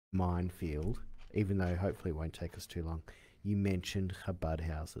minefield, even though hopefully it won't take us too long. You mentioned Chabad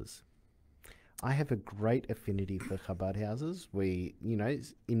houses. I have a great affinity for Chabad houses. We,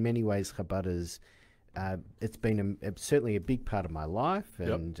 in many ways, Chabad is, it's been certainly a big part of my life.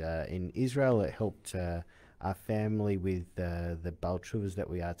 And in Israel, it helped our family with the Baal Teshuvas that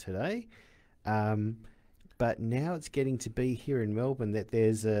we are today. But now it's getting to be here in Melbourne that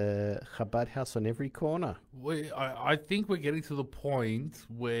there's a Chabad house on every corner. I think we're getting to the point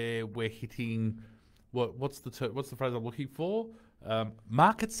where we're hitting what's the phrase I'm looking for?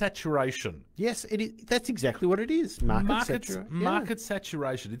 Market saturation. Yes, that's exactly what it is. Market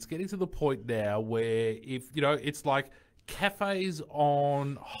saturation. It's getting to the point now where it's like cafes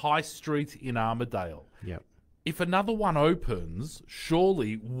on High Street in Armadale. Yep. If another one opens,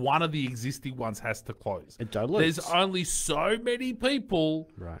 surely one of the existing ones has to close. It dilutes. There's only so many people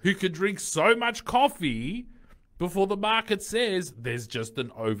who can drink so much coffee before the market says there's just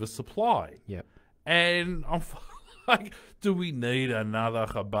an oversupply. Yep. And I'm like, do we need another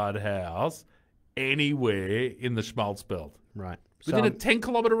Chabad house anywhere in the Schmalzbelt? Right. Within a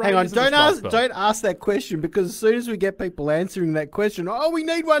 10-kilometre radius. Hang on, don't ask that question, because as soon as we get people answering that question, we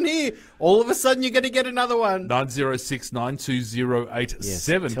need one here, all of a sudden you're going to get another one.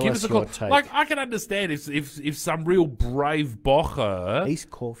 906-920-887. Give us a call. take. Like, I can understand if some real brave bocher East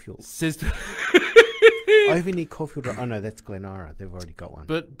Caulfield says over near Caulfield. Oh no, that's Glenara. They've already got one.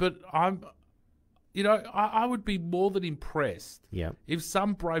 But I'm, I would be more than impressed. Yeah. If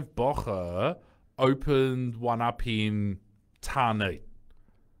some brave bocher opened one up in Tarneit.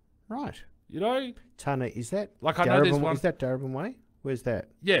 Right. Tarneit, is that like I know there's one? Is that Darabin Way? Where's that?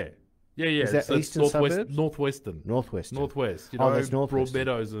 Yeah. Is that eastern suburbs? Northwestern. Northwest. That's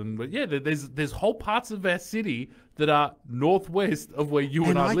Broadmeadows there's whole parts of our city that are northwest of where you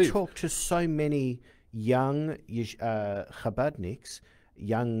and I live. I talk to so many young Chabadniks,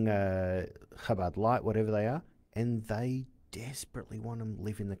 young Chabad Light, whatever they are, and they desperately want to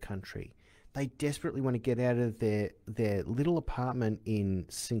live in the country. They desperately want to get out of their little apartment in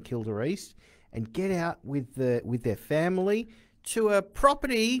St Kilda East and get out with their family to a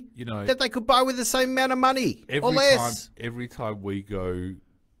property that they could buy with the same amount of money or less. Every time we go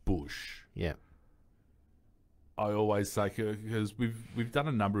bush, I always say, because we've done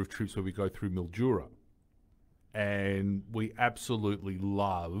a number of trips where we go through Mildura, and we absolutely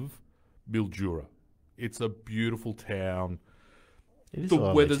love Mildura. It's a beautiful town. It is a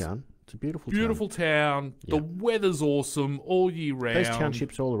lovely town. It's a beautiful town. Yep. The weather's awesome all year round. Those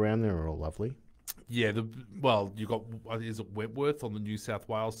townships all around there are all lovely. Yeah, you got, is it Wentworth on the New South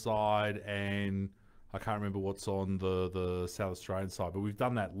Wales side, and I can't remember what's on the South Australian side, but we've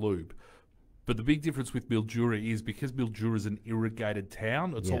done that loop. But the big difference with Mildura is because Mildura is an irrigated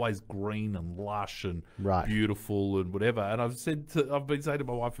town, it's always green and lush and beautiful and whatever. And I've been saying to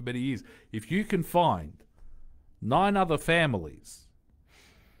my wife for many years, if you can find 9 other families,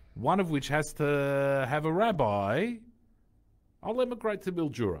 one of which has to have a rabbi, I'll emigrate to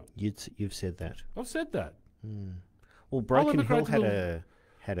Mildura. You've said that. I've said that. Well, Broken Hill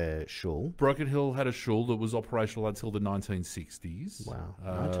had a shul. Broken Hill had a shul that was operational until the 1960s. Wow,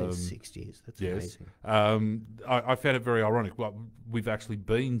 1960s. That's amazing. I found it very ironic. Well, we've actually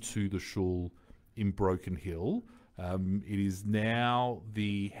been to the shul in Broken Hill. It is now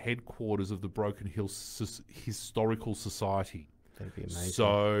the headquarters of the Broken Hill Historical Society. That'd be amazing.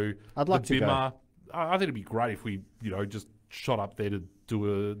 So I'd like to go. I think it'd be great if we, just shot up there to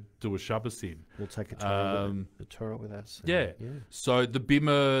do a Shabbos in. We'll take a Torah with us. Yeah. So the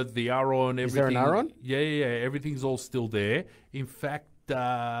Bimmer, the Aron, everything. Is there an Aron? Yeah. Everything's all still there. In fact,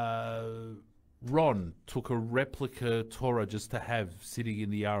 Ron took a replica Torah just to have sitting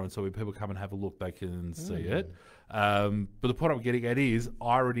in the Aron, so when people come and have a look, they can see it. But the point I'm getting at is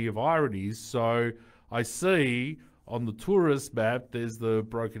irony of ironies. So I see on the tourist map, there's the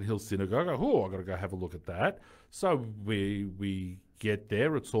Broken Hill Synagogue. I've got to go have a look at that. So we get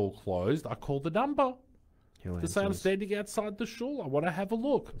there, it's all closed. I call the number to say I'm standing outside the shul. I want to have a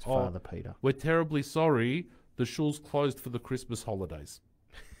look. It's Father Peter. We're terribly sorry. The shul's closed for the Christmas holidays.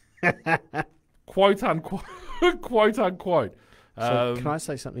 Quote unquote. Quote unquote. So can I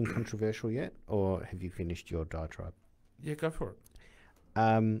say something controversial yet? Or have you finished your diatribe? Yeah, go for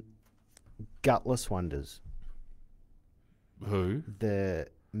it. Gutless wonders. Who? The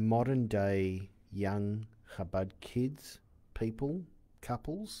modern day young Chabad kids, people,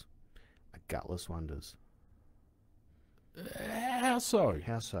 couples, are gutless wonders. How so?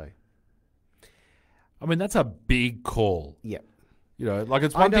 How so? I mean, that's a big call. Yep.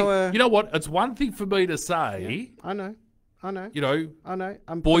 It's one thing. You know what? It's one thing for me to say. Yeah, I know. I know.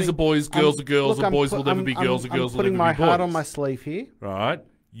 I'm boys are boys, girls are girls, and boys will never be girls, and girls will never be boys. I'm putting my heart on my sleeve here. Right.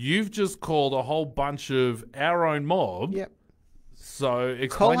 You've just called a whole bunch of our own mob. Yep. So explain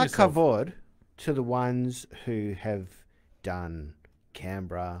Kol yourself. hakavod to the ones who have done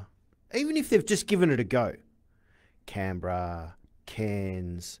Canberra, even if they've just given it a go. Canberra,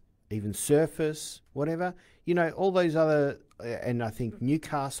 Cairns, even Surface, whatever. You know, all those other, and I think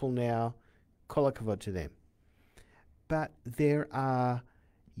Newcastle now, kol hakavod to them. But there are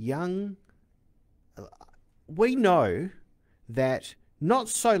young, we know that not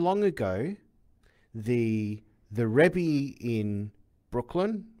so long ago, the Rebbe in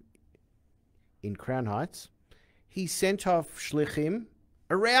Brooklyn, in Crown Heights, he sent off shlichim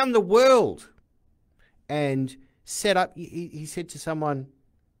around the world and set up, he said to someone,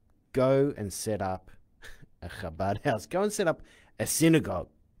 go and set up a chabad house, go and set up a synagogue,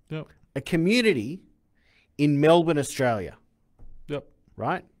 Yep. a community in Melbourne, Australia, Yep.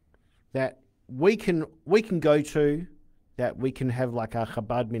 right? That we can go to, that we can have like a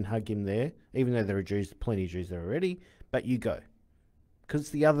Chabad minhagim there, even though there are Jews, plenty of Jews there already, but you go. Because it's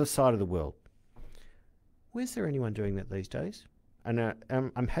the other side of the world. Where's there anyone doing that these days? And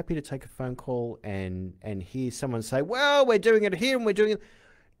I'm happy to take a phone call and hear someone say, well, we're doing it here and we're doing it.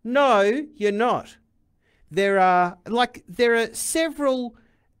 No, you're not. There are several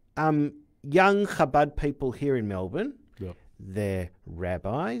young Chabad people here in Melbourne. Yep. They're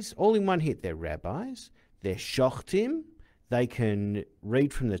rabbis, all in one hit. They're rabbis. They're shochtim. They can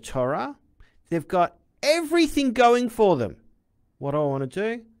read from the Torah. They've got everything going for them. What do I want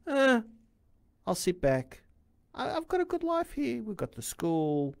to do? I'll sit back. I've got a good life here. We've got the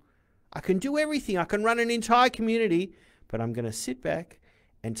school. I can do everything. I can run an entire community, but I'm going to sit back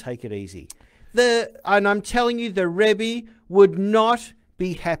and take it easy. And I'm telling you, the Rebbe would not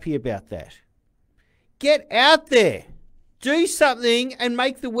be happy about that. Get out there. Do something and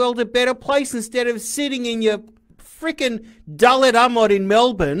make the world a better place instead of sitting in your frickin' Dalit Amod in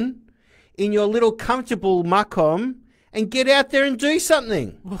Melbourne, in your little comfortable makom, and get out there and do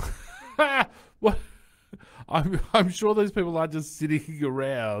something. What? I'm sure those people are just sitting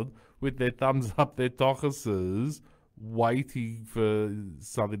around with their thumbs up their tochuses, waiting for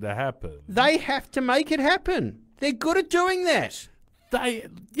something to happen. They have to make it happen. They're good at doing that.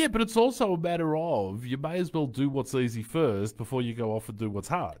 Yeah, but it's also a matter of you may as well do what's easy first before you go off and do what's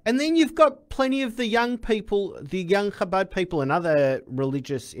hard. And then you've got plenty of the young people, the young Chabad people and other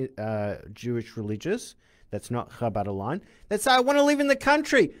religious, Jewish religious, that's not Chabad aligned, that say, I want to live in the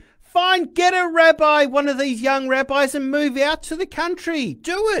country. Fine, get a rabbi, one of these young rabbis, and move out to the country.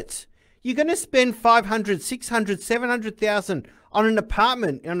 Do it. You're going to spend 500, 600, 700,000 on an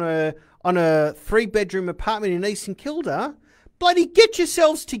apartment, on a 3-bedroom apartment in Eastern Kilda. Bloody get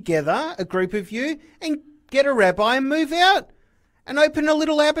yourselves together, a group of you, and get a rabbi and move out and open a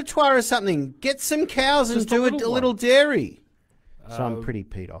little abattoir or something. Get some cows and do a little dairy. So I'm pretty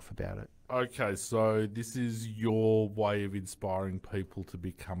peed off about it. Okay, so this is your way of inspiring people to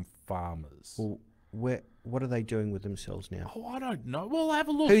become farmers. Well, what are they doing with themselves now? Oh, I don't know. Well, have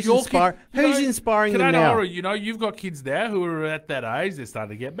a look. Who's inspiring them now? You know, you've got kids now who are at that age. They're starting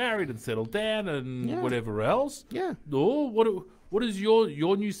to get married and settle down and whatever else. Yeah. Or what is your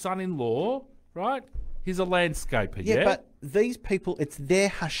new son-in-law, right? He's a landscaper, yeah? Yeah, but these people, it's their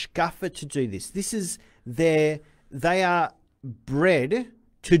hashkafa to do this. This is they are bred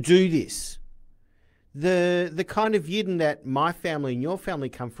to do this. The kind of Yidden that my family and your family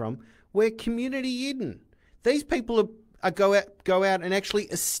come from, we're community Yidden. These people go out and actually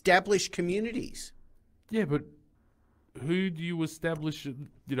establish communities. Yeah, but who do you establish?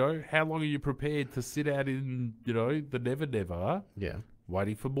 You know, how long are you prepared to sit out in, you know, the never, Yeah.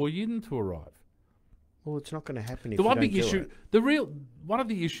 waiting for more Yidden to arrive? Well, it's not going to happen if The you one don't big do issue, it. one of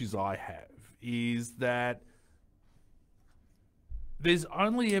the issues I have is that there's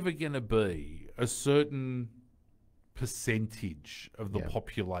only ever going to be a certain percentage of the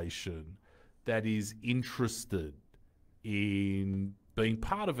population that is interested in being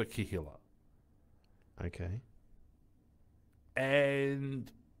part of a kahila. Okay.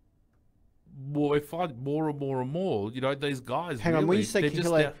 And we find more and more and more, you know, these guys. Hang on, when you say they're just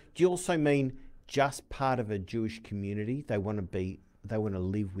kahila, out- do you also mean just part of a Jewish community? They want to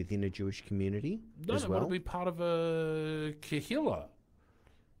live within a Jewish community No, as they well? want to be part of a kahila.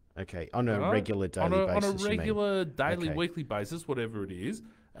 Okay, on a You know, regular daily basis. on a you mean? regular daily, Okay. weekly basis, whatever it is.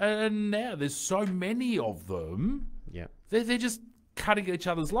 And now there's so many of them. Yeah. They're just cutting each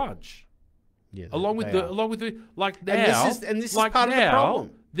other's lunch. Yeah. Along with the like now. And this is like part of the now,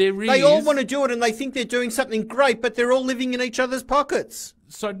 problem. There is, They all want to do it and they think they're doing something great, but they're all living in each other's pockets.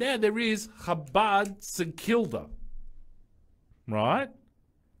 So now there is Chabad St Kilda. Right?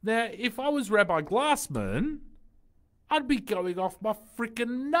 Now, if I was Rabbi Glassman, I'd be going off my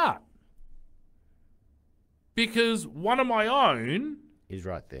freaking nut. Because one of my own Is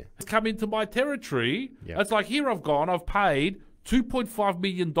right there. has come into my territory. Yep. It's like, here I've gone, I've paid $2.5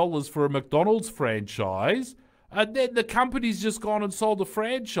 million for a McDonald's franchise, and then the company's just gone and sold the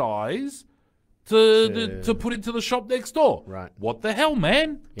franchise to put into the shop next door. Right. What the hell,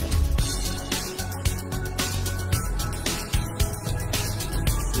 man? Yeah.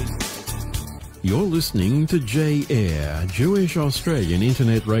 You're listening to J-Air, Jewish Australian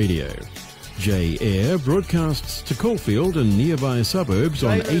Internet Radio. J-Air broadcasts to Caulfield and nearby suburbs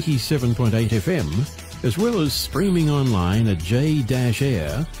on 87.8 FM, as well as streaming online at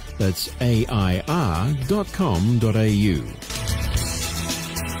j-air, that's air.com.au.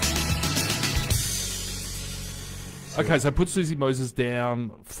 Okay, so put Susie Moses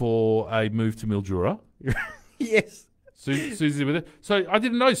down for a move to Mildura. Yes. Susie with it. So I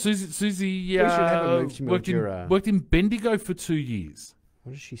didn't know Susie should have a move to Mildura. worked in Bendigo for 2 years.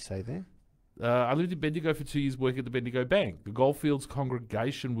 What does she say there? I lived in Bendigo for 2 years working at the Bendigo Bank. The Goldfields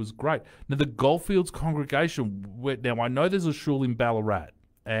congregation was great. Now, the Goldfields congregation, now I know there's a shul in Ballarat,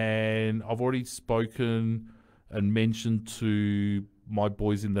 and I've already spoken and mentioned to my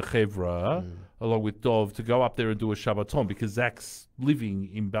boys in the Chevra, along with Dov, to go up there and do a Shabbaton, because Zach's living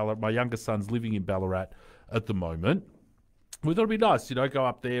in Ballarat. My younger son's living in Ballarat at the moment. We thought it'd be nice, go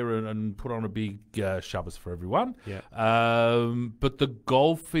up there and put on a big Shabbos for everyone. Yeah. But the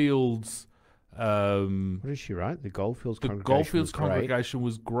Goldfields... What did she write? The Goldfields congregation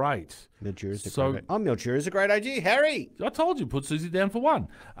was great. Mildura's So- great. Oh, Mildura's a great idea, Harry. I told you, put Susie down for one.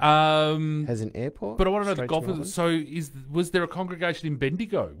 Has an airport. But I want to know the straight to Goldfields. Melbourne? So, was there a congregation in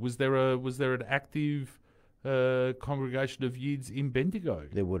Bendigo? Was there an active congregation of Yids in Bendigo?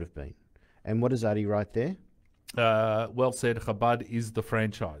 There would have been. And what does Adi write there? Well said. Chabad is the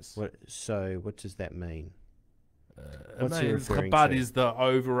franchise. What does that mean? It What's he means referring Chabad to? is the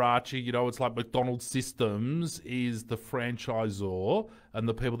overarching, it's like McDonald's Systems is the franchisor, and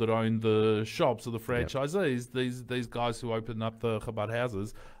the people that own the shops are the franchisees. These guys who open up the Chabad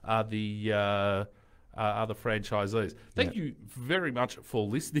houses are the franchisees. Thank you very much for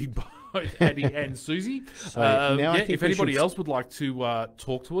listening, both Andy and Susie. So now I think if we anybody should- else would like to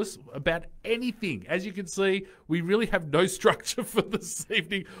talk to us about anything, as you can see, we really have no structure for this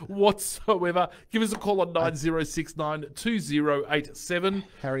evening whatsoever. Give us a call on 9069 2087.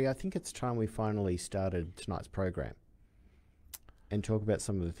 Harry, I think it's time we finally started tonight's program and talk about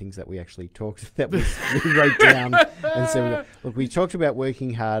some of the things that we actually talked that we wrote down and said. Look, we talked about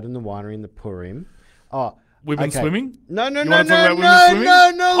working hard in the winery in the Purim. Oh, Women okay. swimming? No, You wanna talk about women swimming?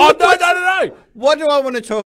 no. Oh, no. What do I want to talk